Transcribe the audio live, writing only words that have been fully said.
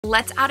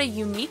Let's add a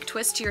unique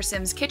twist to your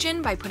Sims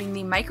kitchen by putting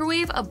the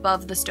microwave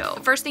above the stove.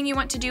 The first thing you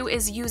want to do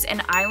is use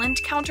an island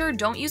counter.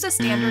 Don't use a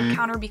standard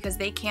counter because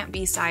they can't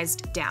be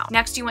sized down.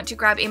 Next, you want to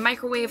grab a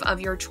microwave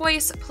of your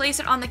choice, place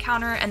it on the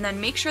counter, and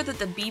then make sure that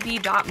the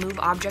bb.move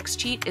objects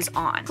cheat is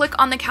on. Click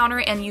on the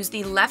counter and use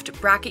the left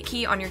bracket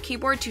key on your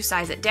keyboard to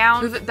size it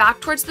down. Move it back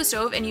towards the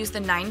stove and use the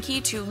 9 key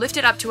to lift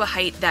it up to a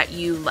height that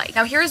you like.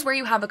 Now here is where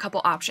you have a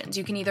couple options.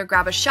 You can either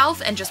grab a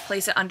shelf and just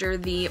place it under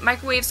the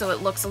microwave so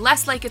it looks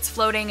less like it's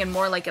floating and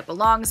more like it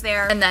belongs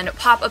there, and then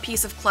pop a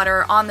piece of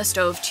clutter on the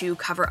stove to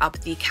cover up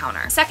the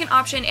counter. Second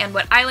option, and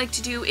what I like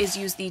to do, is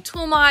use the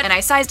tool mod, and I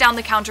size down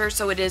the counter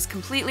so it is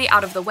completely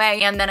out of the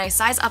way, and then I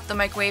size up the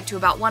microwave to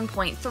about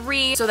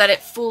 1.3 so that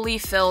it fully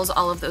fills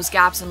all of those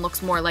gaps and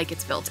looks more like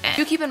it's built in.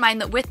 Do keep in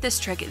mind that with this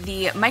trick,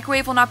 the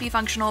microwave will not be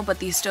functional, but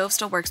the stove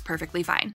still works perfectly fine.